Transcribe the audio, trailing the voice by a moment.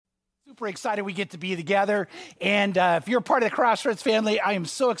Super excited we get to be together. And if you're part of the Crossroads family, I am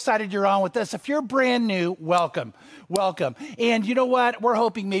so excited you're on with us. If you're brand new, welcome. Welcome. And you know what? We're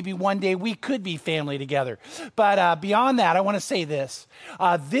hoping maybe one day we could be family together. But beyond that, I want to say this.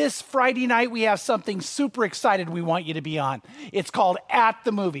 This Friday night, we have something super excited we want you to be on. It's called At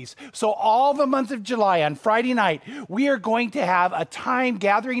the Movies. So all the month of July on Friday night, we are going to have a time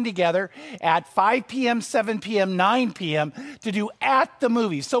gathering together at 5 p.m., 7 p.m., 9 p.m. to do At the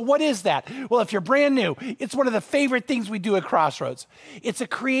Movies. So what is that? Well, if you're brand new, it's one of the favorite things we do at Crossroads. It's a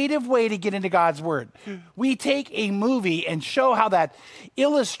creative way to get into God's Word. We take a movie and show how that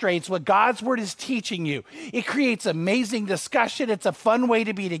illustrates what God's Word is teaching you. It creates amazing discussion. It's a fun way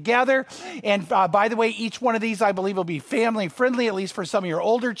to be together. And by the way, each one of these, I believe, will be family friendly, at least for some of your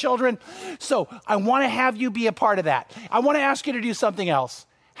older children. So I want to have you be a part of that. I want to ask you to do something else.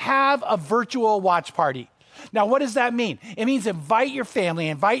 Have a virtual watch party. Now, what does that mean? It means invite your family,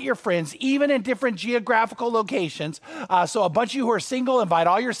 invite your friends, even in different geographical locations. So a bunch of you who are single, invite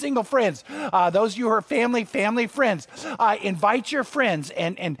all your single friends. Those of you who are family friends, invite your friends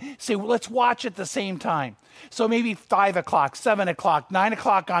and say, well, let's watch at the same time. So maybe 5 o'clock, 7 o'clock, 9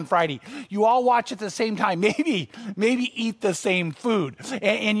 o'clock on Friday. You all watch at the same time. Maybe eat the same food.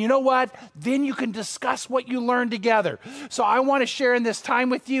 And you know what? Then you can discuss what you learned together. So I want to share in this time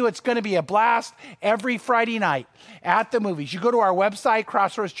with you. It's going to be a blast every Friday night at the movies. You go to our website,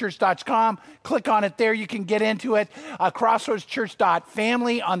 crossroadschurch.com. Click on it there. You can get into it.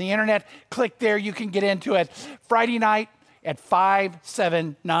 Crossroadschurch.family on the internet. Click there. You can get into it. Friday night at 5,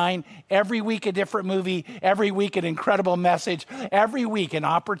 7, 9, every week a different movie, every week an incredible message, every week an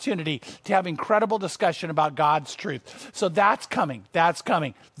opportunity to have incredible discussion about God's truth. So that's coming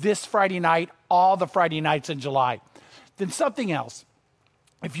this Friday night, all the Friday nights in July. Then something else.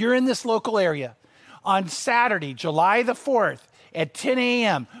 If you're in this local area, on Saturday, July the 4th, at 10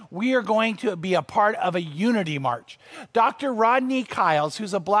 a.m., we are going to be a part of a unity march. Dr. Rodney Kiles,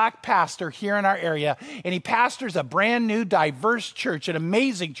 who's a black pastor here in our area, and he pastors a brand new, diverse church, an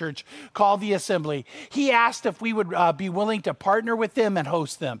amazing church called The Assembly. He asked if we would be willing to partner with them and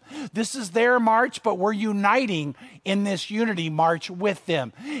host them. This is their march, but we're uniting in this unity march with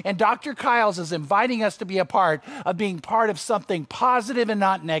them. And Dr. Kiles is inviting us to be a part of being part of something positive and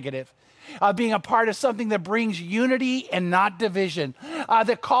not negative. Being a part of something that brings unity and not division,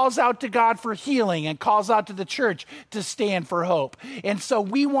 that calls out to God for healing and calls out to the church to stand for hope. And so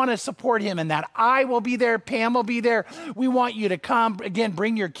we want to support him in that. I will be there. Pam will be there. We want you to come. Again,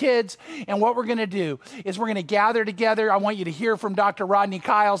 bring your kids. And what we're going to do is we're going to gather together. I want you to hear from Dr. Rodney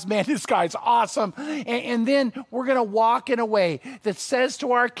Kiles. Man, this guy's awesome. And then we're going to walk in a way that says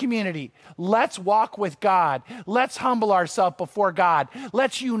to our community, let's walk with God. Let's humble ourselves before God.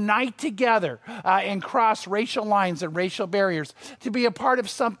 Let's unite together and cross racial lines and racial barriers to be a part of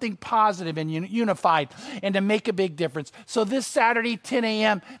something positive and unified and to make a big difference. So this Saturday, 10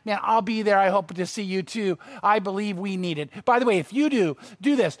 a.m., man, I'll be there. I hope to see you too. I believe we need it. By the way, if you do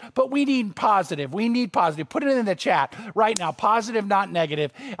this, but we need positive. We need positive. Put it in the chat right now. Positive, not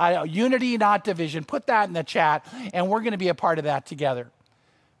negative. Unity, not division. Put that in the chat, and we're going to be a part of that together.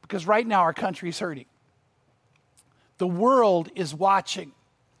 Because right now our country's hurting. The world is watching.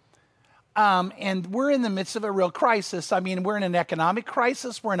 And we're in the midst of a real crisis. I mean, we're in an economic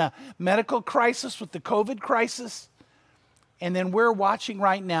crisis. We're in a medical crisis with the COVID crisis. And then we're watching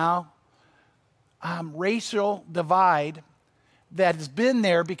right now racial divide that has been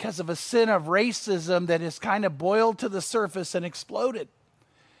there because of a sin of racism that has kind of boiled to the surface and exploded.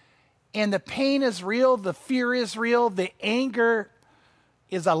 And the pain is real. The fear is real. The anger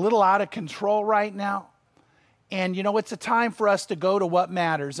is a little out of control right now. And, you know, it's a time for us to go to what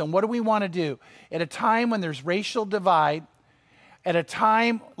matters. And what do we want to do? At a time when there's racial divide, at a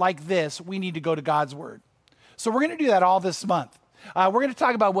time like this, we need to go to God's Word. So we're going to do that all this month. We're going to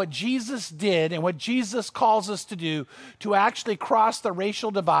talk about what Jesus did and what Jesus calls us to do to actually cross the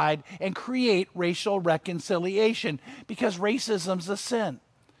racial divide and create racial reconciliation, because racism's a sin.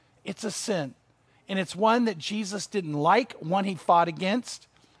 It's a sin. And it's one that Jesus didn't like, one he fought against,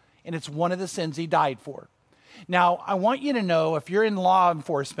 and it's one of the sins he died for. Now, I want you to know, if you're in law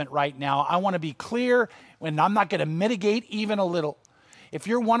enforcement right now, I want to be clear, and I'm not going to mitigate even a little. If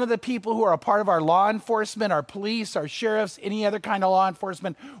you're one of the people who are a part of our law enforcement, our police, our sheriffs, any other kind of law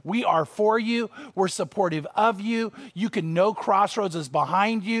enforcement, we are for you. We're supportive of you. You can know Crossroads is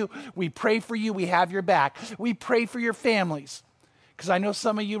behind you. We pray for you. We have your back. We pray for your families, because I know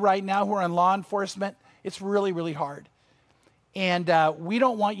some of you right now who are in law enforcement, it's really, really hard. And we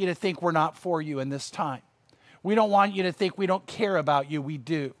don't want you to think we're not for you in this time. We don't want you to think we don't care about you. We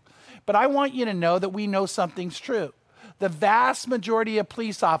do. But I want you to know that we know something's true. The vast majority of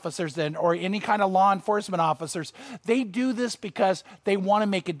police officers or any kind of law enforcement officers, they do this because they want to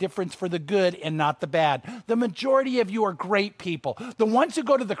make a difference for the good and not the bad. The majority of you are great people. The ones who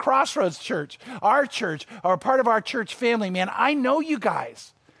go to the Crossroads Church, our church, are part of our church family, man, I know you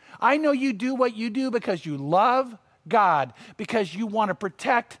guys. I know you do what you do because you love God, because you want to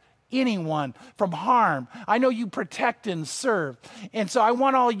protect anyone from harm. I know you protect and serve. And so I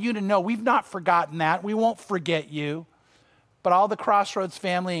want all you to know we've not forgotten that. We won't forget you. But all the Crossroads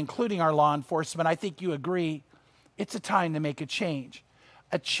family, including our law enforcement, I think you agree, it's a time to make a change.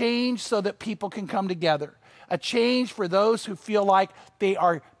 A change so that people can come together. A change for those who feel like they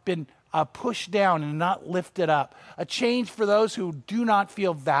are been pushed down and not lifted up. A change for those who do not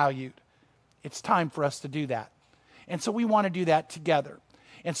feel valued. It's time for us to do that. And so we want to do that together.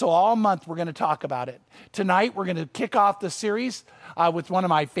 And so all month we're going to talk about it. Tonight we're going to kick off the series with one of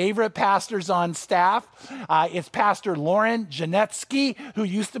my favorite pastors on staff. It's Pastor Lauren Janetsky, who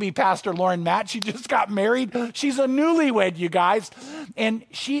used to be Pastor Lauren Matt. She just got married. She's a newlywed, you guys. And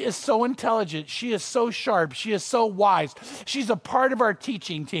she is so intelligent. She is so sharp. She is so wise. She's a part of our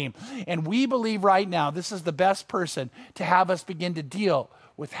teaching team. And we believe right now this is the best person to have us begin to deal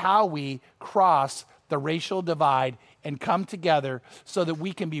with how we cross the racial divide and come together so that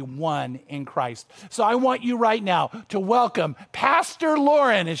we can be one in Christ. So I want you right now to welcome Pastor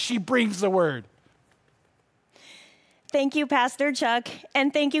Lauren as she brings the word. Thank you, Pastor Chuck,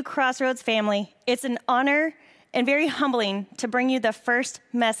 and thank you, Crossroads family. It's an honor and very humbling to bring you the first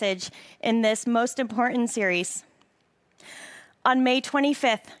message in this most important series. On May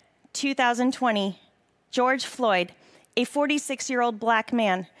 25th, 2020, George Floyd, a 46-year-old black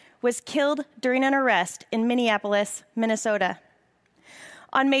man, was killed during an arrest in Minneapolis, Minnesota.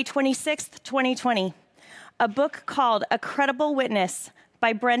 On May 26th, 2020, a book called A Credible Witness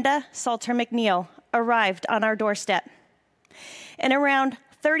by Brenda Salter McNeil arrived on our doorstep. In around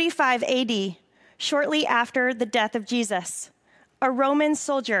 35 AD, shortly after the death of Jesus, a Roman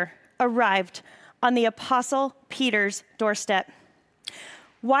soldier arrived on the Apostle Peter's doorstep.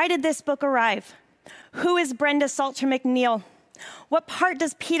 Why did this book arrive? Who is Brenda Salter McNeil? What part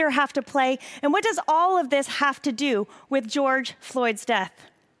does Peter have to play? And what does all of this have to do with George Floyd's death?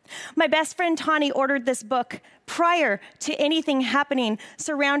 My best friend Tani ordered this book prior to anything happening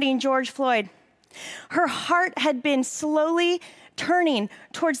surrounding George Floyd. Her heart had been slowly turning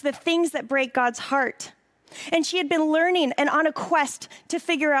towards the things that break God's heart. And she had been learning and on a quest to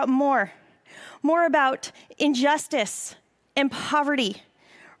figure out more about injustice and poverty,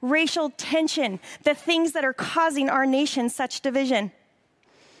 racial tension, the things that are causing our nation such division.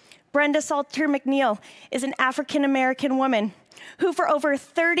 Brenda Salter McNeil is an African-American woman who for over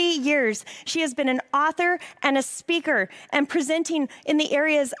 30 years, she has been an author and a speaker and presenting in the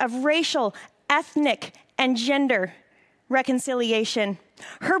areas of racial, ethnic, and gender reconciliation.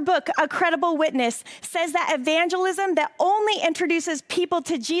 Her book, A Credible Witness, says that evangelism that only introduces people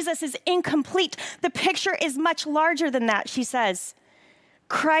to Jesus is incomplete. The picture is much larger than that, she says.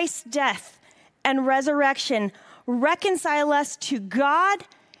 Christ's death and resurrection reconcile us to God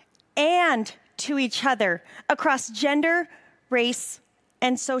and to each other across gender, race,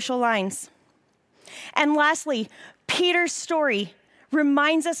 and social lines. And lastly, Peter's story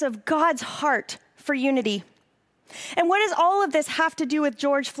reminds us of God's heart for unity. And what does all of this have to do with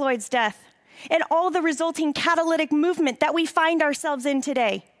George Floyd's death and all the resulting catalytic movement that we find ourselves in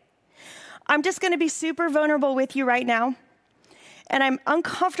today? I'm just going to be super vulnerable with you right now. And I'm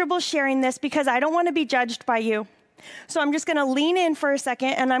uncomfortable sharing this because I don't want to be judged by you. So I'm just going to lean in for a second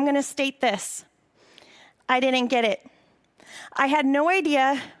and I'm going to state this. I didn't get it. I had no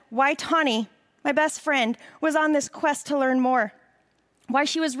idea why Tani, my best friend, was on this quest to learn more. Why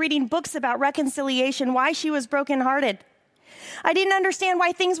she was reading books about reconciliation, why she was brokenhearted. I didn't understand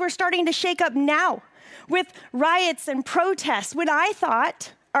why things were starting to shake up now with riots and protests when I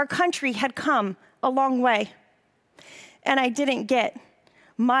thought our country had come a long way. And I didn't get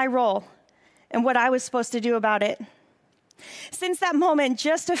my role and what I was supposed to do about it. Since that moment,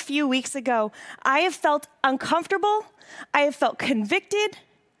 just a few weeks ago, I have felt uncomfortable. I have felt convicted.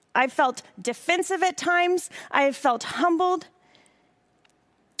 I've felt defensive at times. I have felt humbled.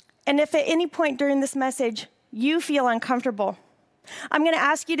 And if at any point during this message you feel uncomfortable, I'm going to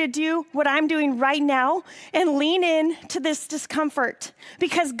ask you to do what I'm doing right now and lean in to this discomfort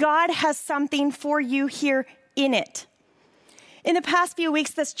because God has something for you here in it. In the past few weeks,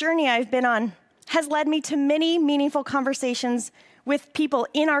 this journey I've been on has led me to many meaningful conversations with people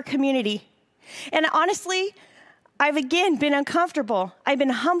in our community. And honestly, I've again been uncomfortable. I've been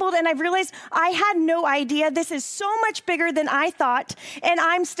humbled, and I've realized I had no idea this is so much bigger than I thought, and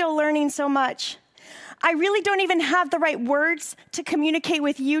I'm still learning so much. I really don't even have the right words to communicate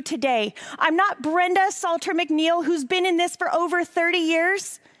with you today. I'm not Brenda Salter McNeil, who's been in this for over 30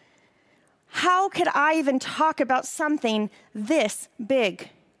 years. How could I even talk about something this big?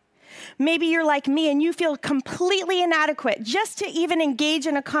 Maybe you're like me and you feel completely inadequate just to even engage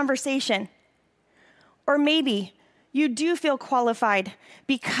in a conversation. Or maybe you do feel qualified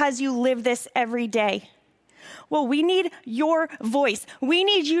because you live this every day. Well, we need your voice. We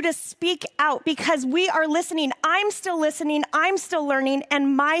need you to speak out because we are listening. I'm still listening. I'm still learning,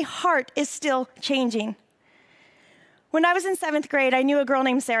 and my heart is still changing. When I was in 7th grade, I knew a girl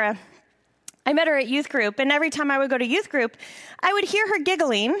named Sarah. I met her at youth group, and every time I would go to youth group, I would hear her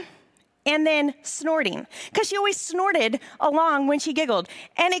giggling and then snorting, because she always snorted along when she giggled.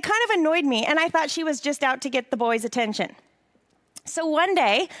 And it kind of annoyed me, and I thought she was just out to get the boys' attention. So one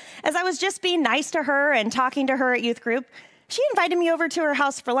day, as I was just being nice to her and talking to her at youth group, she invited me over to her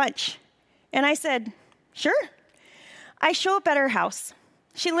house for lunch. And I said, sure. I show up at her house.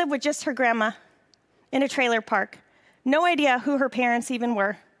 She lived with just her grandma in a trailer park. No idea who her parents even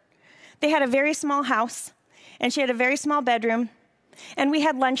were. They had a very small house, and she had a very small bedroom, and we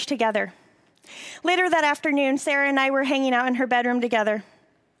had lunch together. Later that afternoon, Sarah and I were hanging out in her bedroom together,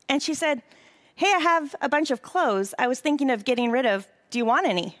 and she said, hey, I have a bunch of clothes I was thinking of getting rid of. Do you want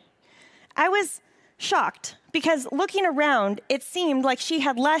any? I was shocked because looking around, it seemed like she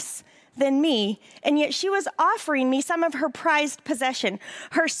had less than me, and yet she was offering me some of her prized possession,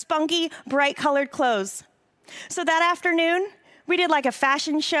 her spunky, bright-colored clothes. So that afternoon, we did like a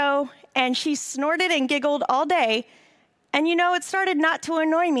fashion show, and she snorted and giggled all day. And you know, it started not to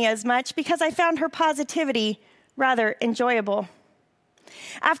annoy me as much because I found her positivity rather enjoyable.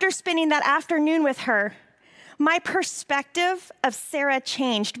 After spending that afternoon with her, my perspective of Sarah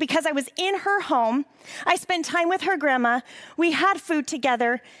changed because I was in her home. I spent time with her grandma. We had food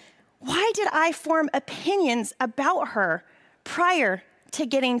together. Why did I form opinions about her prior to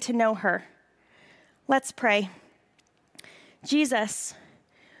getting to know her? Let's pray. Jesus,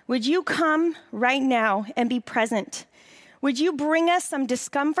 would you come right now and be present? Would you bring us some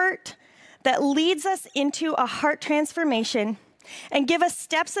discomfort that leads us into a heart transformation and give us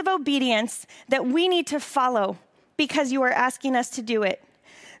steps of obedience that we need to follow because you are asking us to do it?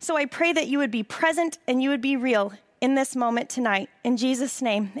 So I pray that you would be present and you would be real in this moment tonight. In Jesus'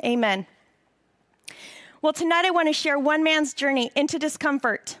 name, amen. Well, tonight I want to share one man's journey into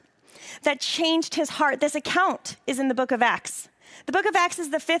discomfort that changed his heart. This account is in the book of Acts. The book of Acts is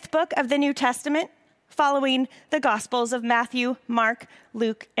the 5th book of the New Testament, following the Gospels of Matthew, Mark,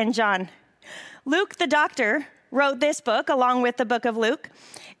 Luke, and John. Luke, the doctor, wrote this book along with the book of Luke,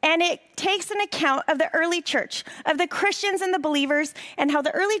 and it takes an account of the early church, of the Christians and the believers, and how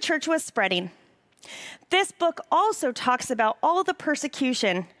the early church was spreading. This book also talks about all the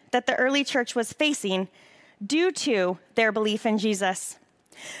persecution that the early church was facing due to their belief in Jesus.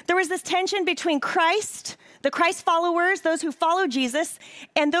 There was this tension between Christ, the Christ followers, those who followed Jesus,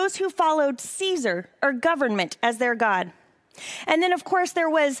 and those who followed Caesar, or government, as their god. And then, of course, there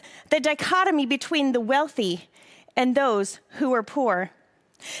was the dichotomy between the wealthy and those who were poor.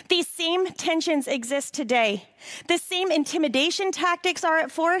 These same tensions exist today. The same intimidation tactics are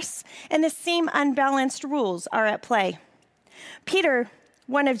at force, and the same unbalanced rules are at play. Peter,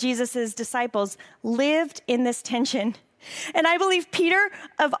 one of Jesus' disciples, lived in this tension. And I believe Peter,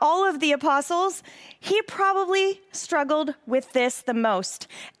 of all of the apostles, he probably struggled with this the most.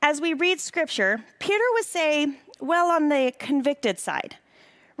 As we read scripture, Peter would say, well, on the convicted side,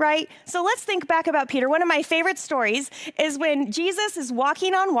 right? So let's think back about Peter. One of my favorite stories is when Jesus is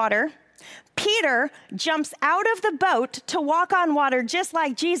walking on water. Peter jumps out of the boat to walk on water just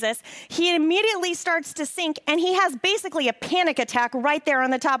like Jesus. He immediately starts to sink, and he has basically a panic attack right there on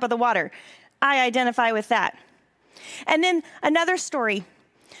the top of the water. I identify with that. And then another story.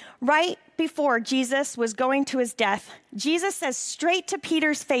 Right before Jesus was going to his death, Jesus says straight to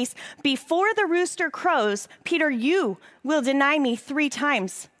Peter's face, before the rooster crows, Peter, you will deny me 3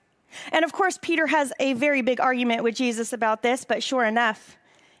 times. And of course, Peter has a very big argument with Jesus about this, but sure enough,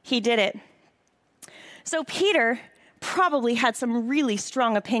 he did it. So Peter probably had some really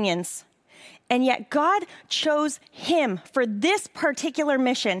strong opinions, and yet God chose him for this particular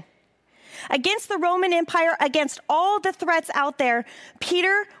mission. Against the Roman Empire, against all the threats out there,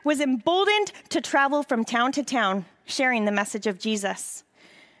 Peter was emboldened to travel from town to town, sharing the message of Jesus.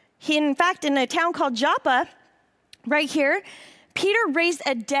 In fact, in a town called Joppa, right here, Peter raised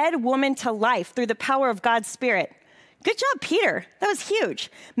a dead woman to life through the power of God's Spirit. Good job, Peter. That was huge.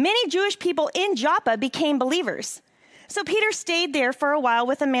 Many Jewish people in Joppa became believers. So Peter stayed there for a while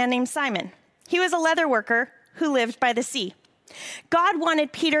with a man named Simon. He was a leather worker who lived by the sea. God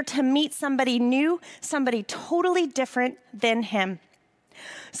wanted Peter to meet somebody new, somebody totally different than him.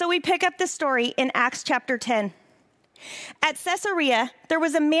 So we pick up the story in Acts chapter 10. At Caesarea, there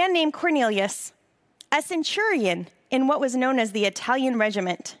was a man named Cornelius, a centurion in what was known as the Italian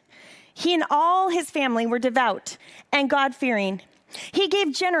regiment. He and all his family were devout and God-fearing. He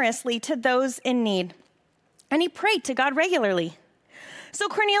gave generously to those in need, and he prayed to God regularly. So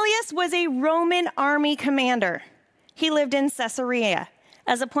Cornelius was a Roman army commander. He lived in Caesarea.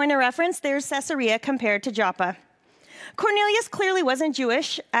 As a point of reference, there's Caesarea compared to Joppa. Cornelius clearly wasn't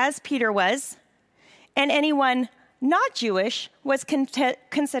Jewish, as Peter was, and anyone not Jewish was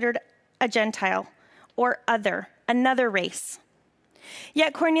considered a Gentile or other, another race.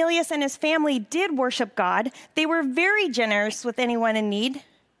 Yet Cornelius and his family did worship God. They were very generous with anyone in need.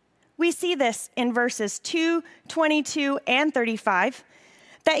 We see this in verses 2, 22, and 35,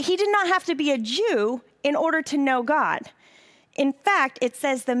 that he did not have to be a Jew in order to know God. In fact, it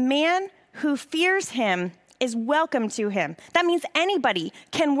says the man who fears him is welcome to him. That means anybody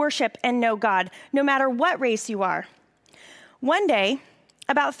can worship and know God, no matter what race you are. One day,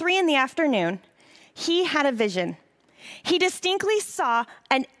 about 3 p.m, he had a vision. He distinctly saw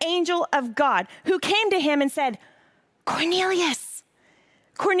an angel of God who came to him and said, "Cornelius."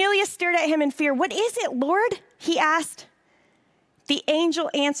 Cornelius stared at him in fear. "What is it, Lord?" he asked. The angel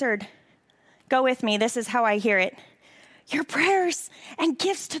answered, "Go with me, this is how I hear it. Your prayers and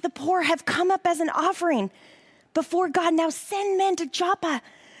gifts to the poor have come up as an offering before God. Now send men to Joppa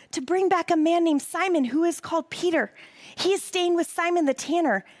to bring back a man named Simon who is called Peter. He is staying with Simon the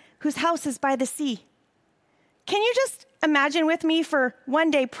tanner, whose house is by the sea." Can you just imagine with me for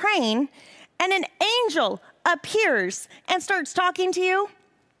one day praying and an angel appears and starts talking to you?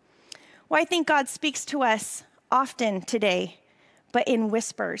 Well, I think God speaks to us often today, but in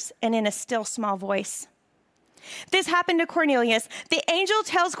whispers and in a still small voice. This happened to Cornelius. The angel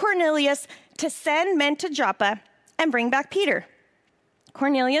tells Cornelius to send men to Joppa and bring back Peter.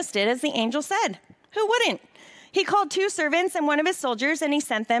 Cornelius did as the angel said. Who wouldn't? He called 2 servants and one of his soldiers, and he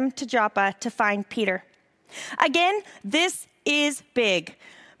sent them to Joppa to find Peter. Again, this is big.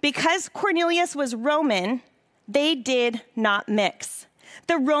 Because Cornelius was Roman, they did not mix.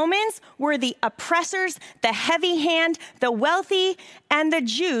 The Romans were the oppressors, the heavy hand, the wealthy, and the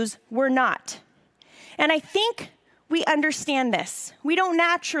Jews were not. And I think we understand this. We don't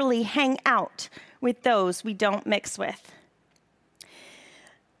naturally hang out with those we don't mix with.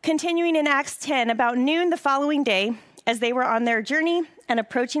 Continuing in Acts 10, about noon the following day, as they were on their journey and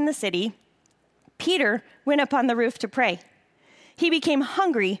approaching the city, Peter went up on the roof to pray. He became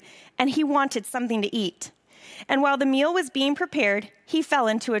hungry and he wanted something to eat. And while the meal was being prepared, he fell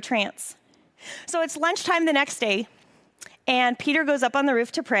into a trance. So it's lunchtime the next day, and Peter goes up on the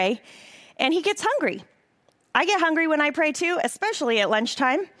roof to pray, and he gets hungry. I get hungry when I pray too, especially at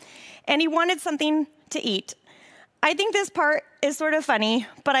lunchtime, and he wanted something to eat. I think this part is sort of funny,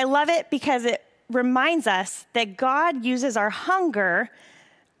 but I love it because it reminds us that God uses our hunger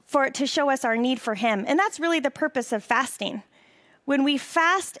for it to show us our need for him. And that's really the purpose of fasting. When we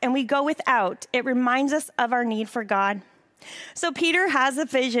fast and we go without, it reminds us of our need for God. So Peter has a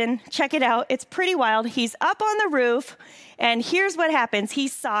vision. Check it out. It's pretty wild. He's up on the roof, and here's what happens. He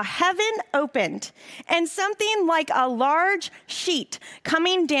saw heaven opened and something like a large sheet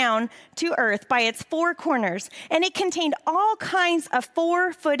coming down to earth by its 4 corners, and it contained all kinds of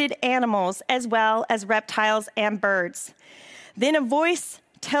 4-footed animals as well as reptiles and birds. Then a voice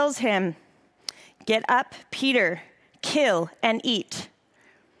tells him, "Get up, Peter, kill and eat."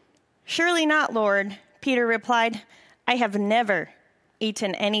 "Surely not, Lord," Peter replied. "I have never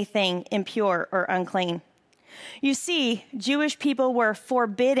eaten anything impure or unclean." You see, Jewish people were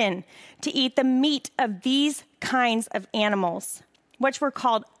forbidden to eat the meat of these kinds of animals, which were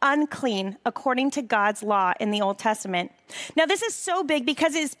called unclean according to God's law in the Old Testament. Now, this is so big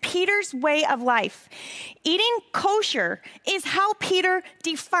because it's Peter's way of life. Eating kosher is how Peter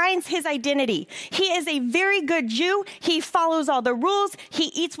defines his identity. He is a very good Jew. He follows all the rules. He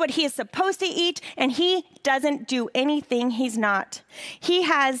eats what he is supposed to eat, and he doesn't do anything he's not. He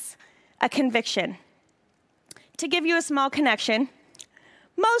has a conviction. To give you a small connection,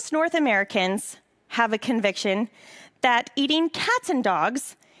 most North Americans have a conviction that eating cats and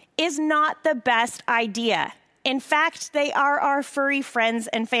dogs is not the best idea. In fact, they are our furry friends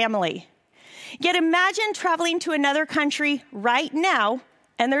and family. Yet imagine traveling to another country right now,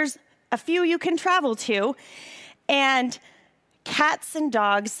 and there's a few you can travel to, and cats and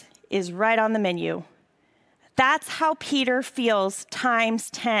dogs is right on the menu. That's how Peter feels times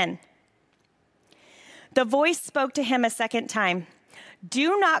 10. The voice spoke to him a second time.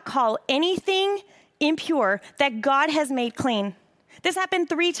 "Do not call anything impure that God has made clean. This happened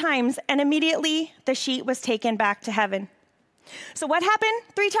 3 times, and immediately the sheet was taken back to heaven. So what happened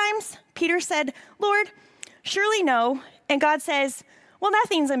 3 times? Peter said, Lord, surely no. And God says, well,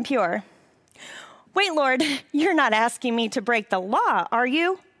 nothing's impure. Wait, Lord, you're not asking me to break the law, are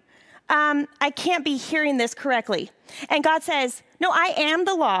you? I can't be hearing this correctly. And God says, no, I am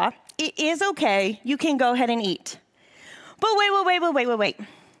the law. It is okay. You can go ahead and eat. But wait.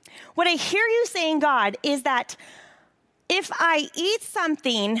 What I hear you saying, God, is that if I eat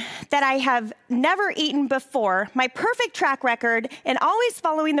something that I have never eaten before, my perfect track record and always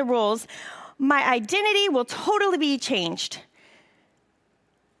following the rules, my identity will totally be changed.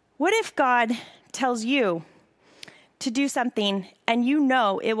 What if God tells you to do something and you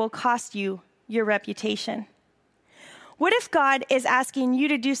know it will cost you your reputation? What if God is asking you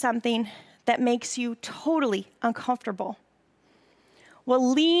to do something that makes you totally uncomfortable?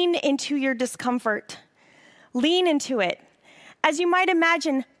 Well, lean into your discomfort. Lean into it. As you might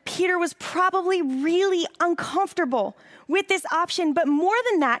imagine, Peter was probably really uncomfortable with this option, but more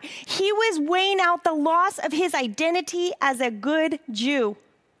than that, he was weighing out the loss of his identity as a good Jew.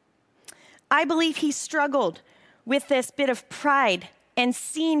 I believe he struggled with this bit of pride and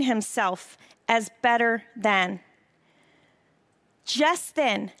seeing himself as better than. Just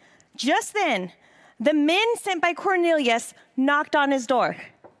then, the men sent by Cornelius knocked on his door.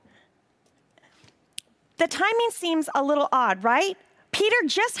 The timing seems a little odd, right? Peter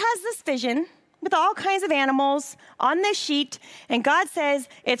just has this vision with all kinds of animals on this sheet, and God says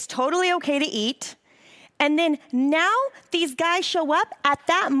it's totally okay to eat. And then now these guys show up at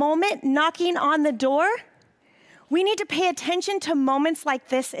that moment knocking on the door. We need to pay attention to moments like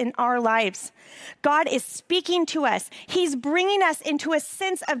this in our lives. God is speaking to us. He's bringing us into a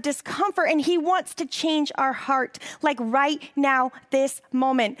sense of discomfort, and he wants to change our heart, like right now, this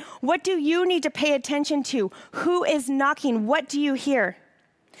moment. What do you need to pay attention to? Who is knocking? What do you hear?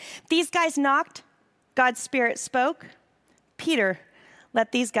 These guys knocked. God's Spirit spoke. Peter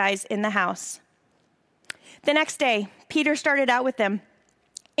let these guys in the house. The next day, Peter started out with them,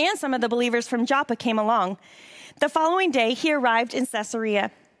 and some of the believers from Joppa came along. The following day, he arrived in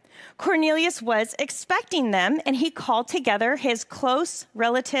Caesarea. Cornelius was expecting them, and he called together his close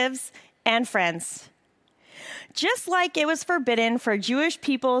relatives and friends. Just like it was forbidden for Jewish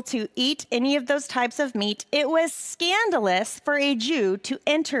people to eat any of those types of meat, it was scandalous for a Jew to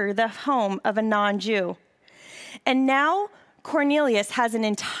enter the home of a non-Jew. And now Cornelius has an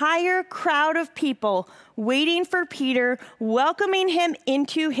entire crowd of people waiting for Peter, welcoming him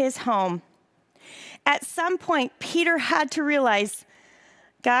into his home. At some point, Peter had to realize,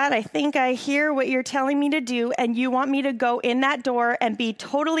 God, I think I hear what you're telling me to do, and you want me to go in that door and be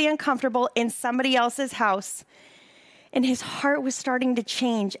totally uncomfortable in somebody else's house. And his heart was starting to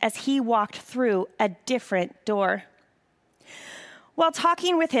change as he walked through a different door. While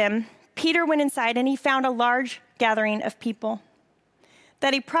talking with him, Peter went inside and he found a large gathering of people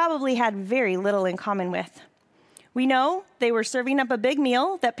that he probably had very little in common with. We know they were serving up a big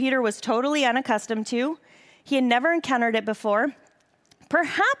meal that Peter was totally unaccustomed to. He had never encountered it before.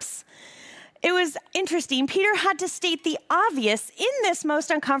 Perhaps it was interesting. Peter had to state the obvious in this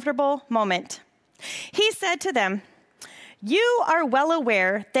most uncomfortable moment. He said to them, you are well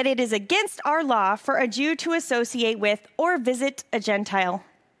aware that it is against our law for a Jew to associate with or visit a Gentile.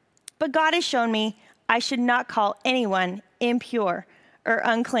 But God has shown me I should not call anyone impure or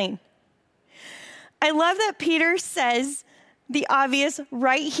unclean. I love that Peter says the obvious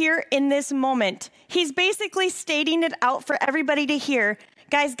right here in this moment. He's basically stating it out for everybody to hear.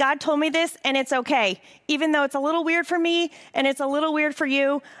 Guys, God told me this, and it's okay. Even though it's a little weird for me, and it's a little weird for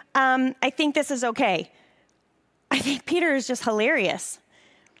you, I think this is okay. I think Peter is just hilarious.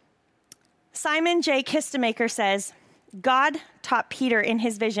 Simon J. Kistemaker says, God taught Peter in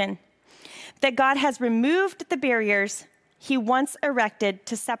his vision that God has removed the barriers he once erected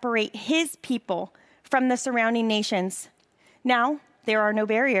to separate his people from the surrounding nations. Now, there are no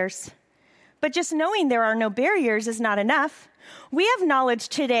barriers. But just knowing there are no barriers is not enough. We have knowledge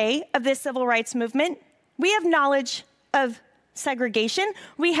today of the civil rights movement. We have knowledge of segregation.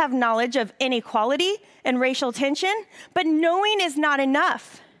 We have knowledge of inequality and racial tension. But knowing is not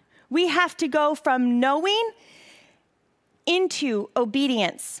enough. We have to go from knowing into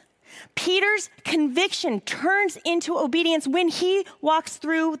obedience. Peter's conviction turns into obedience when he walks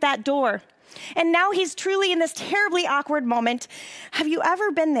through that door. And now he's truly in this terribly awkward moment. Have you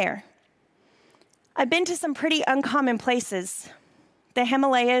ever been there? I've been to some pretty uncommon places. The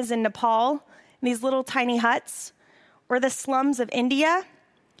Himalayas in Nepal, these little tiny huts, or the slums of India.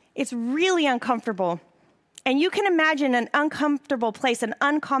 It's really uncomfortable. And you can imagine an uncomfortable place, an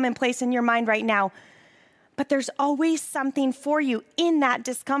uncommon place in your mind right now. but there's always something for you in that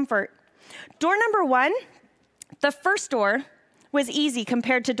discomfort. Door number 1, the first door was easy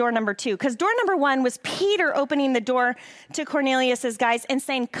compared to door number 2, because door number 1 was Peter opening the door to Cornelius's guys and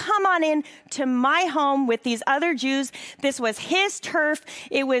saying, come on in to my home with these other Jews. This was his turf.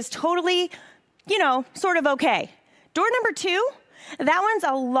 It was totally, sort of okay. Door number 2, that one's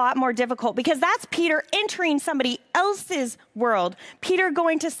a lot more difficult because that's Peter entering somebody else's world, Peter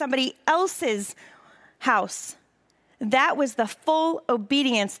going to somebody else's house. That was the full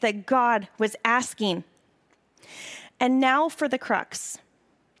obedience that God was asking. And now for the crux.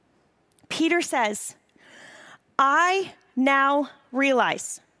 Peter says, I now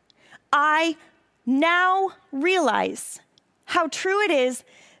realize how true it is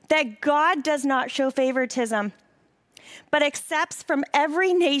that God does not show favoritism, but accepts from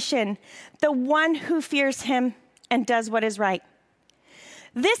every nation the one who fears him and does what is right.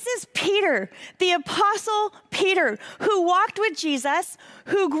 This is Peter, the apostle Peter, who walked with Jesus,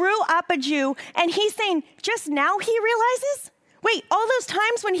 who grew up a Jew, and he's saying just now he realizes, wait, all those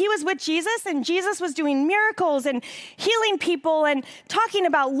times when he was with Jesus and Jesus was doing miracles and healing people and talking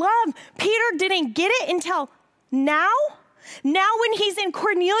about love, Peter didn't get it until now? Now when he's in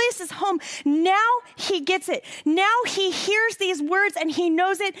Cornelius' home, now he gets it. Now he hears these words and he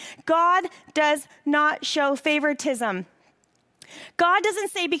knows it. God does not show favoritism. God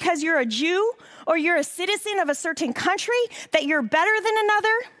doesn't say because you're a Jew or you're a citizen of a certain country that you're better than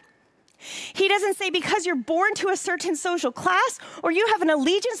another. He doesn't say because you're born to a certain social class or you have an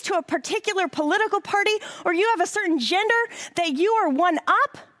allegiance to a particular political party or you have a certain gender that you are one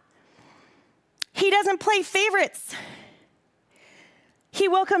up. He doesn't play favorites. He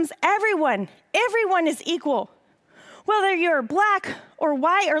welcomes everyone. Everyone is equal. Whether you're black or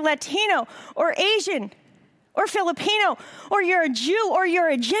white or Latino or Asian or Filipino, or you're a Jew, or you're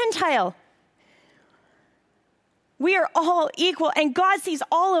a Gentile. We are all equal, and God sees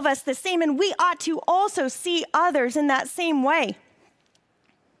all of us the same, and we ought to also see others in that same way.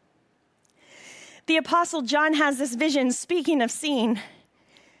 The Apostle John has this vision, speaking of seeing.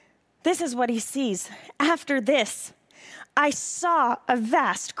 This is what he sees. After this, I saw a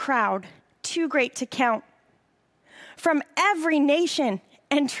vast crowd, too great to count, from every nation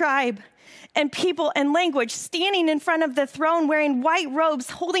and tribe and people and language, standing in front of the throne wearing white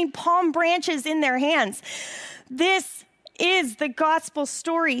robes, holding palm branches in their hands. This is the gospel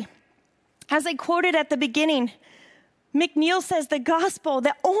story. As I quoted at the beginning, McNeil says the gospel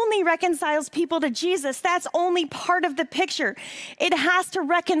that only reconciles people to Jesus, that's only part of the picture. It has to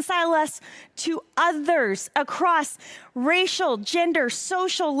reconcile us to others across racial, gender,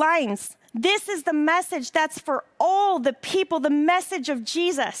 social lines. This is the message that's for all the people, the message of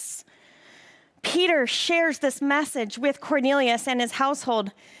Jesus. Peter shares this message with Cornelius and his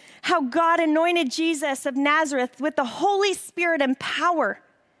household, how God anointed Jesus of Nazareth with the Holy Spirit and power,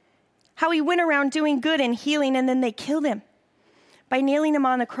 how he went around doing good and healing, and then they killed him by nailing him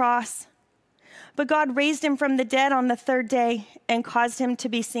on the cross. But God raised him from the dead on the third day and caused him to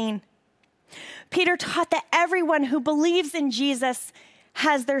be seen. Peter taught that everyone who believes in Jesus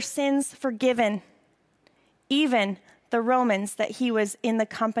has their sins forgiven, even the Romans that he was in the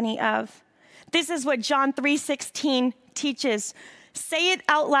company of. This is what John 3:16 teaches. Say it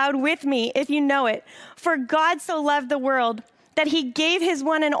out loud with me if you know it. For God so loved the world that he gave his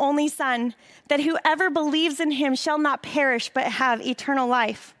one and only Son, that whoever believes in him shall not perish but have eternal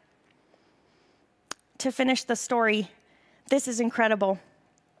life. To finish the story, this is incredible.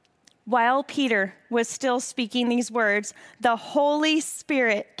 While Peter was still speaking these words, the Holy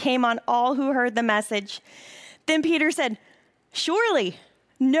Spirit came on all who heard the message. Then Peter said, surely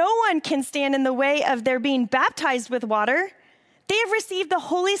no one can stand in the way of their being baptized with water. They have received the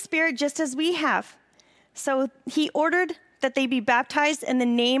Holy Spirit just as we have. So he ordered that they be baptized in the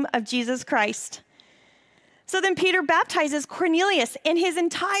name of Jesus Christ. So then Peter baptizes Cornelius and his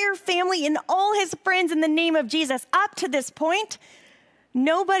entire family and all his friends in the name of Jesus. Up to this point,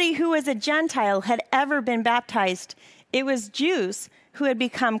 nobody who was a Gentile had ever been baptized. It was Jews who had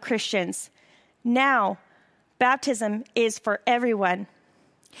become Christians. Now, baptism is for everyone.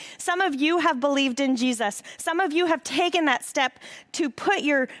 Some of you have believed in Jesus. Some of you have taken that step to put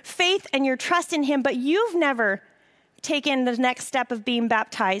your faith and your trust in him, but you've never taken the next step of being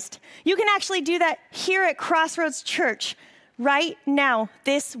baptized. You can actually do that here at Crossroads Church right now,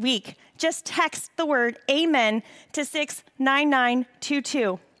 this week. Just text the word amen to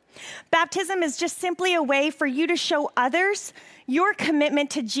 69922. Baptism is just simply a way for you to show others your commitment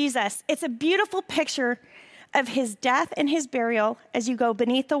to Jesus. It's a beautiful picture of his death and his burial as you go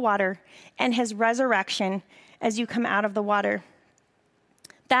beneath the water, and his resurrection as you come out of the water.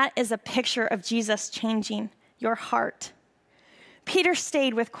 That is a picture of Jesus changing your heart. Peter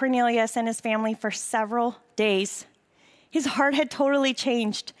stayed with Cornelius and his family for several days. His heart had totally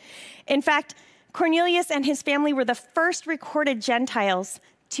changed. In fact, Cornelius and his family were the first recorded Gentiles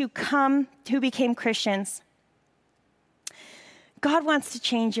who became Christians. God wants to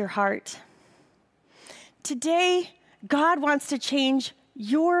change your heart. Today, God wants to change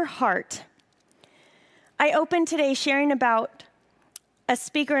your heart. I opened today sharing about a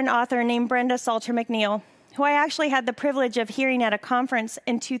speaker and author named Brenda Salter McNeil, who I actually had the privilege of hearing at a conference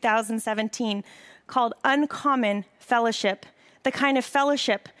in 2017 called Uncommon Fellowship, the kind of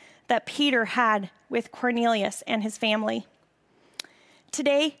fellowship that Peter had with Cornelius and his family.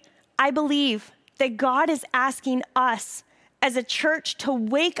 Today, I believe that God is asking us as a church to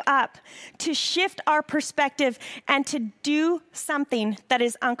wake up, to shift our perspective, and to do something that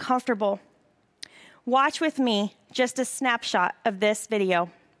is uncomfortable. Watch with me just a snapshot of this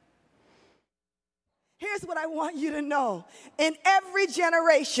video. Here's what I want you to know. In every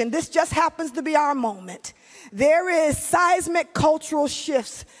generation, this just happens to be our moment, there is seismic cultural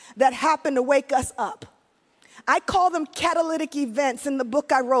shifts that happen to wake us up. I call them catalytic events in the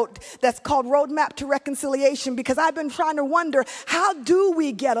book I wrote that's called Roadmap to Reconciliation, because I've been trying to wonder, how do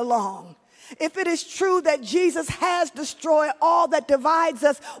we get along? If it is true that Jesus has destroyed all that divides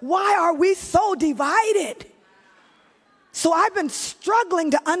us, why are we so divided? So I've been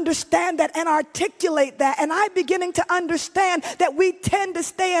struggling to understand that and articulate that, and I'm beginning to understand that we tend to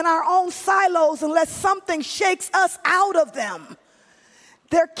stay in our own silos unless something shakes us out of them.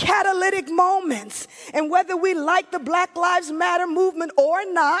 They're catalytic moments, and whether we like the Black Lives Matter movement or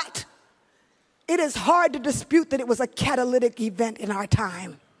not, it is hard to dispute that it was a catalytic event in our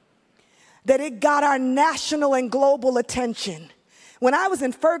time, that it got our national and global attention. When I was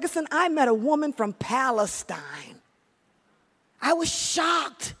in Ferguson, I met a woman from Palestine. I was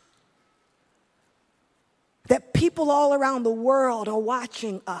shocked that people all around the world are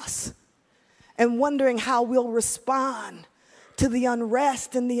watching us and wondering how we'll respond to the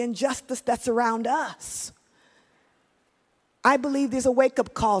unrest and the injustice that's around us. I believe these are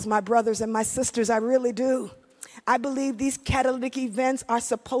wake-up calls, my brothers and my sisters, I really do. I believe these catalytic events are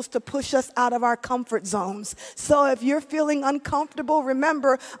supposed to push us out of our comfort zones. So if you're feeling uncomfortable,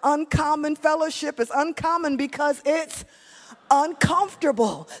 remember, uncommon fellowship is uncommon because it's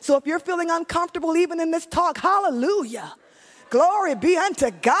uncomfortable. So if you're feeling uncomfortable even in this talk, hallelujah. Glory be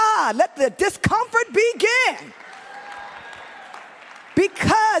unto God. Let the discomfort begin.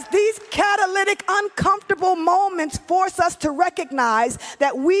 Because these catalytic, uncomfortable moments force us to recognize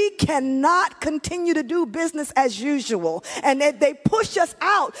that we cannot continue to do business as usual. And that they push us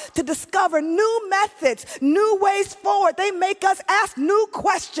out to discover new methods, new ways forward. They make us ask new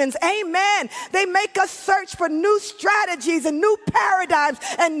questions. Amen. They make us search for new strategies and new paradigms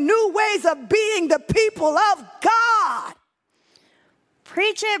and new ways of being the people of God.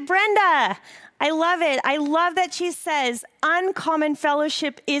 Preach it, Brenda. I love it. I love that she says uncommon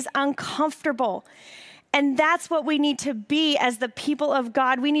fellowship is uncomfortable. And that's what we need to be as the people of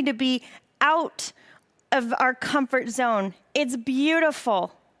God. We need to be out of our comfort zone. It's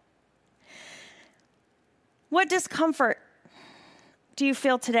beautiful. What discomfort do you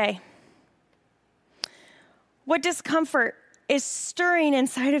feel today? What discomfort is stirring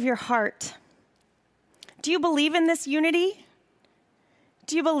inside of your heart? Do you believe in this unity?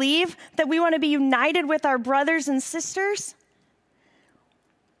 Do you believe that we want to be united with our brothers and sisters?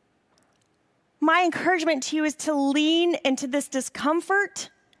 My encouragement to you is to lean into this discomfort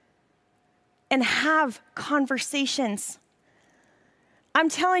and have conversations. I'm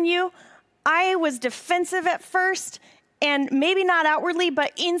telling you, I was defensive at first, and maybe not outwardly,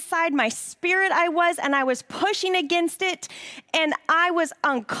 but inside my spirit I was pushing against it, and I was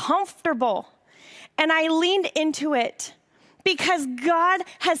uncomfortable, and I leaned into it. Because God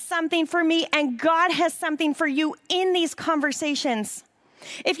has something for me and God has something for you in these conversations.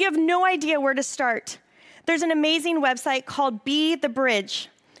 If you have no idea where to start, there's an amazing website called Be the Bridge.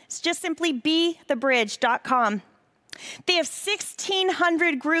 It's just simply bethebridge.com. They have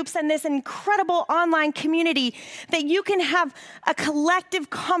 1,600 groups and this incredible online community that you can have a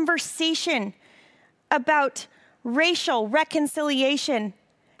collective conversation about racial reconciliation.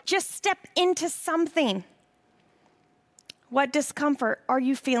 Just step into something. What discomfort are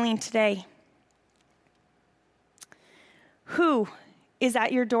you feeling today? Who is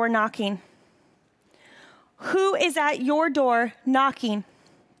at your door knocking? Who is at your door knocking?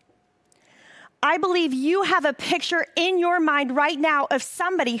 I believe you have a picture in your mind right now of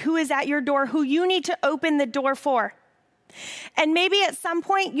somebody who is at your door who you need to open the door for. And maybe at some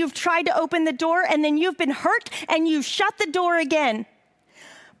point you've tried to open the door and then you've been hurt and you shut the door again.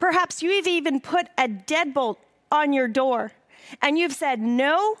 Perhaps you've even put a deadbolt on your door and you've said,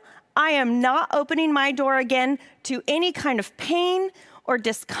 no, I am not opening my door again to any kind of pain or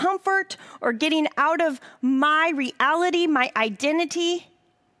discomfort or getting out of my reality, my identity.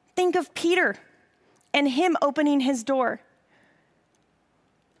 Think of Peter and him opening his door.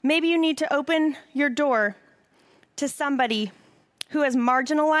 Maybe you need to open your door to somebody who has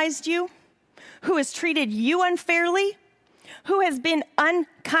marginalized you, who has treated you unfairly, who has been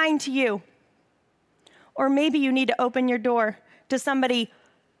unkind to you. Or maybe you need to open your door to somebody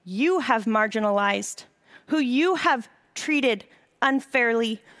you have marginalized, who you have treated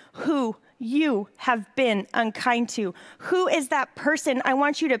unfairly, who you have been unkind to. Who is that person? I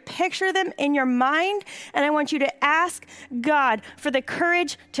want you to picture them in your mind, and I want you to ask God for the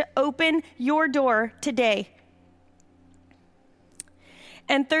courage to open your door today.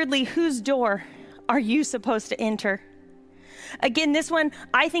 And thirdly, whose door are you supposed to enter? Again, this one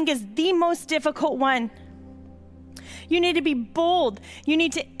I think is the most difficult one. You need to be bold. You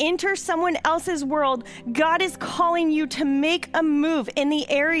need to enter someone else's world. God is calling you to make a move in the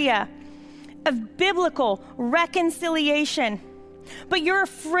area of biblical reconciliation. But you're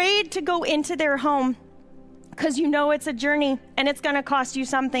afraid to go into their home because you know it's a journey and it's going to cost you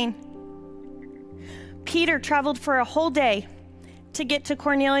something. Peter traveled for a whole day to get to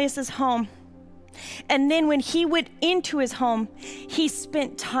Cornelius's home. And then when he went into his home, he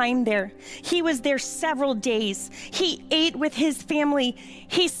spent time there. He was there several days. He ate with his family.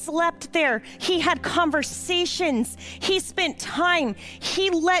 He slept there. He had conversations. He spent time. He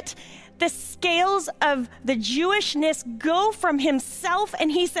let the scales of the Jewishness go from himself,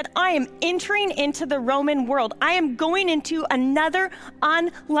 and he said, I am entering into the Roman world. I am going into another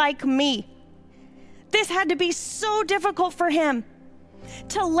unlike me. This had to be so difficult for him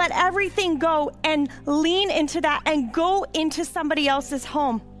to let everything go and lean into that and go into somebody else's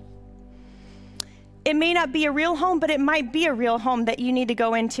home. It may not be a real home, but it might be a real home that you need to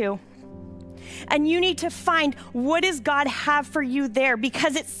go into. And you need to find what does God have for you there,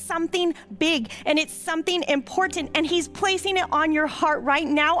 because it's something big and it's something important, and he's placing it on your heart right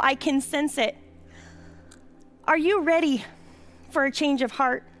now. I can sense it. Are you ready for a change of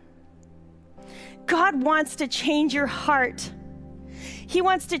heart? God wants to change your heart. He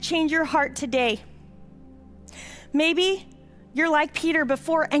wants to change your heart today. Maybe you're like Peter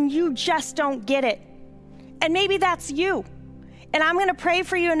before and you just don't get it. And maybe that's you. And I'm going to pray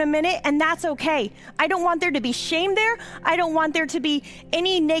for you in a minute, and that's okay. I don't want there to be shame there. I don't want there to be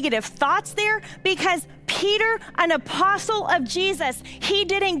any negative thoughts there, because Peter, an apostle of Jesus, he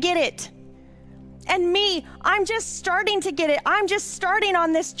didn't get it. And me, I'm just starting to get it. I'm just starting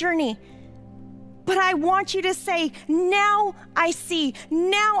on this journey. But I want you to say, now I see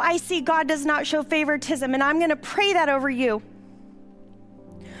God does not show favoritism, and I'm going to pray that over you.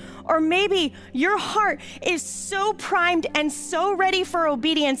 Or maybe your heart is so primed and so ready for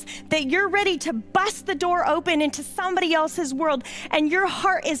obedience that you're ready to bust the door open into somebody else's world, and your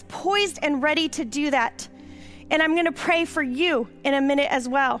heart is poised and ready to do that. And I'm going to pray for you in a minute as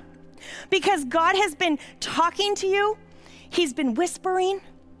well, because God has been talking to you. He's been whispering.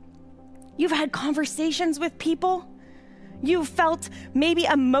 You've had conversations with people. You've felt maybe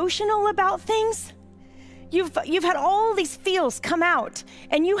emotional about things. You've had all these feels come out,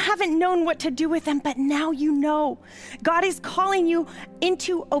 and you haven't known what to do with them, but now you know. God is calling you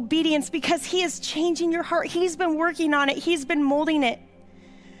into obedience because he is changing your heart. He's been working on it. He's been molding it.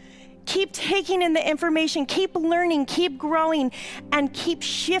 Keep taking in the information, keep learning, keep growing, and keep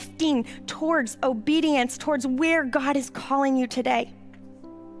shifting towards obedience, towards where God is calling you today.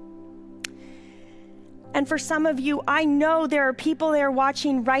 And for some of you, I know there are people there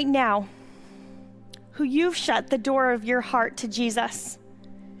watching right now who you've shut the door of your heart to Jesus.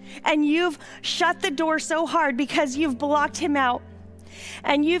 And you've shut the door so hard because you've blocked him out.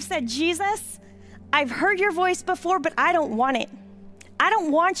 And you've said, Jesus, I've heard your voice before, but I don't want it. I don't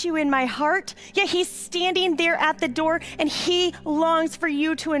want you in my heart. Yet he's standing there at the door, and he longs for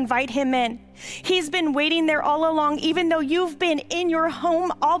you to invite him in. He's been waiting there all along, even though you've been in your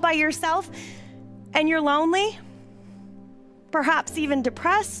home all by yourself and you're lonely, perhaps even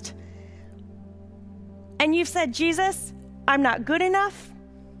depressed. And you've said, Jesus, I'm not good enough.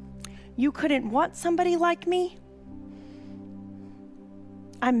 You couldn't want somebody like me.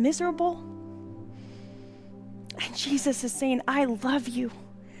 I'm miserable. And Jesus is saying, I love you.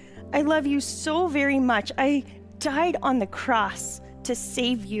 I love you so very much. I died on the cross to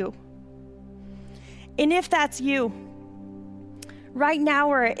save you. And if that's you, right now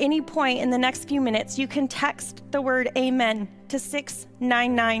or at any point in the next few minutes, you can text the word amen to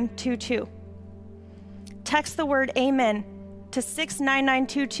 69922. Text the word amen to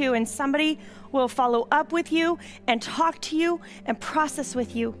 69922 and somebody will follow up with you and talk to you and process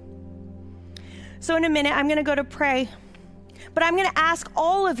with you. So in a minute, I'm going to go to pray. But I'm going to ask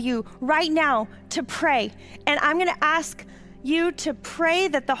all of you right now to pray. And I'm going to ask you to pray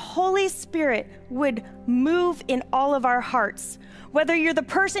that the Holy Spirit would move in all of our hearts. Whether you're the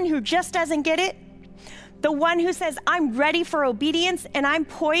person who just doesn't get it, the one who says, I'm ready for obedience and I'm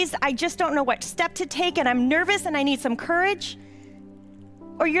poised, I just don't know what step to take and I'm nervous and I need some courage.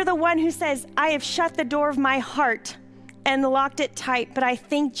 Or you're the one who says, I have shut the door of my heart and locked it tight, but I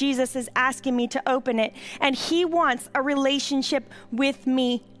think Jesus is asking me to open it, and he wants a relationship with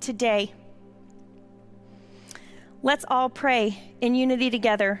me today. Let's all pray in unity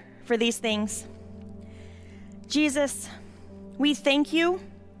together for these things. Jesus, we thank you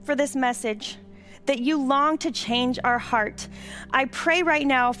for this message, that you long to change our heart. I pray right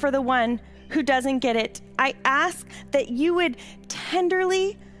now for the one who doesn't get it. I ask that you would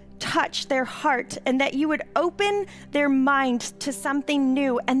tenderly touch their heart and that you would open their mind to something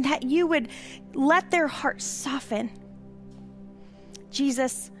new and that you would let their heart soften.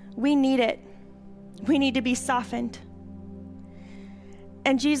 Jesus, we need it. We need to be softened.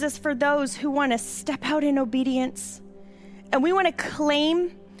 And Jesus, for those who want to step out in obedience and we want to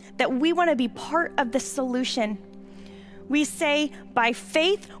claim that we want to be part of the solution, we say, by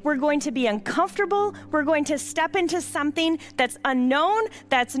faith, we're going to be uncomfortable. We're going to step into something that's unknown,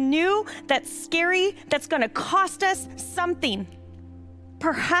 that's new, that's scary, that's going to cost us something.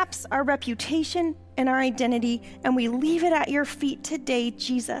 Perhaps our reputation and our identity, and we leave it at your feet today,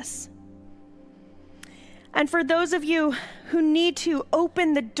 Jesus. And for those of you who need to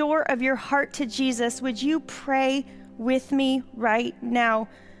open the door of your heart to Jesus, would you pray with me right now?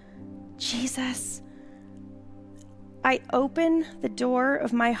 Jesus, I open the door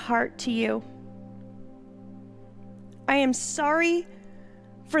of my heart to you. I am sorry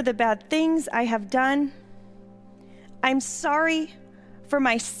for the bad things I have done. I'm sorry for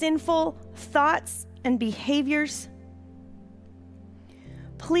my sinful thoughts and behaviors.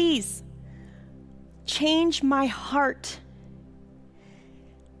 Please change my heart.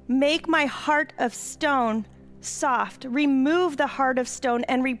 Make my heart of stone soft. Remove the heart of stone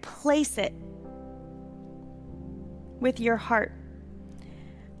and replace it with your heart.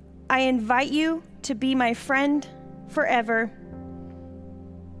 I invite you to be my friend forever.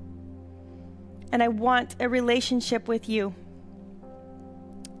 And I want a relationship with you.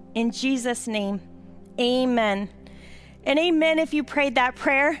 In Jesus' name, amen. And amen if you prayed that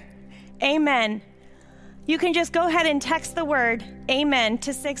prayer. Amen. You can just go ahead and text the word amen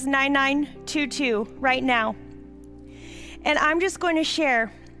to 69922 right now. And I'm just going to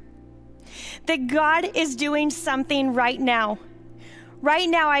share that God is doing something right now. Right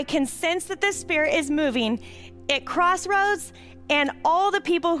now, I can sense that the Spirit is moving at Crossroads and all the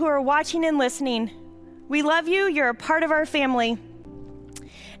people who are watching and listening. We love you. You're a part of our family.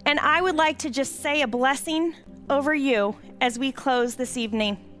 And I would like to just say a blessing over you as we close this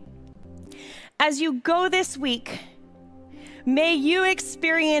evening. As you go this week, may you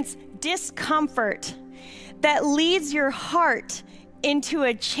experience discomfort that leads your heart into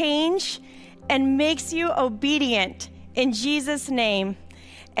a change and makes you obedient. In Jesus' name,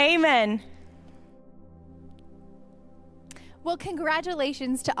 amen. Well,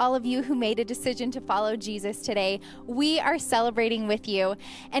 congratulations to all of you who made a decision to follow Jesus today. We are celebrating with you.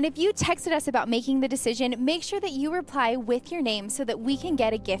 And if you texted us about making the decision, make sure that you reply with your name so that we can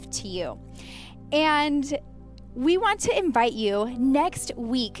get a gift to you. And we want to invite you next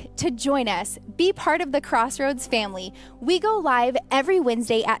week to join us, be part of the Crossroads family. We go live every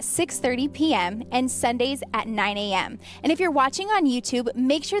Wednesday at 6:30 p.m. and Sundays at 9 a.m. And if you're watching on YouTube,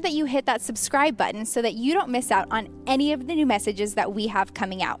 make sure that you hit that subscribe button so that you don't miss out on any of the new messages that we have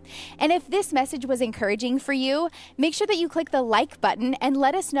coming out. And if this message was encouraging for you, make sure that you click the like button and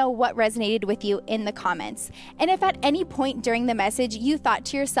let us know what resonated with you in the comments. And if at any point during the message you thought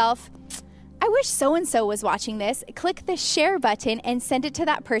to yourself, I wish so-and-so was watching this, click the share button and send it to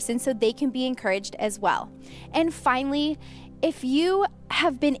that person so they can be encouraged as well. And finally, if you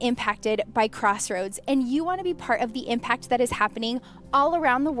have been impacted by Crossroads and you want to be part of the impact that is happening all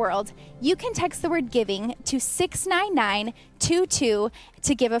around the world, you can text the word giving to 69922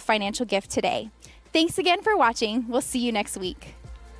 to give a financial gift today. Thanks again for watching. We'll see you next week.